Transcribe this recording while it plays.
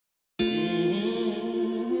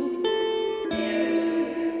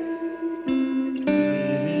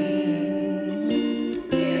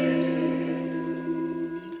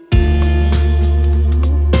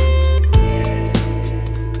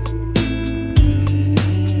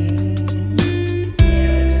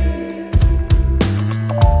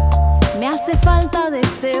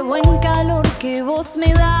que vos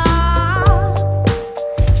me das.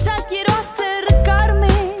 Ya quiero acercarme.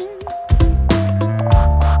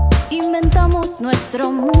 Inventamos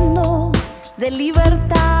nuestro mundo de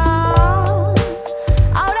libertad.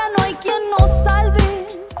 Ahora no hay quien nos salve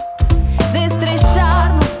de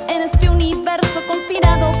estrellarnos en este universo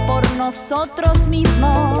conspirado por nosotros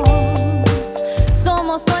mismos.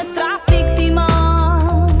 Somos nuestras víctimas.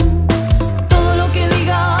 Todo lo que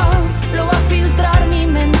diga lo va a filtrar mi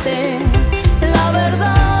mente. La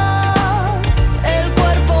verdad, el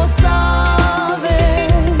cuerpo sabe.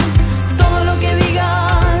 Todo lo que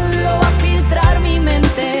diga lo va a filtrar mi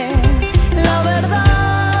mente. La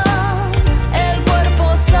verdad, el cuerpo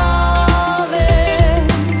sabe.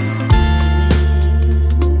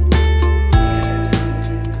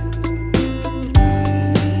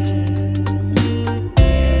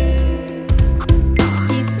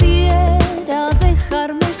 Quisiera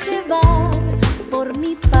dejarme llevar por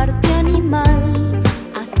mi parte animal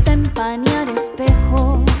hasta empañar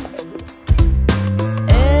espejos.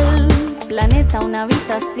 El planeta, una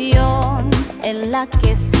habitación en la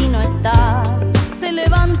que si no estás se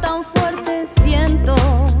levantan fuertes vientos.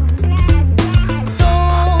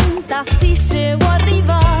 Tonta si llego a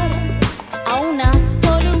arribar a una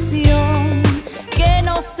solución que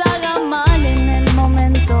nos haga mal en el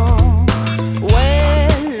momento.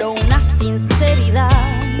 Huelo una sinceridad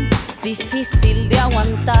difícil de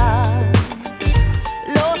aguantar.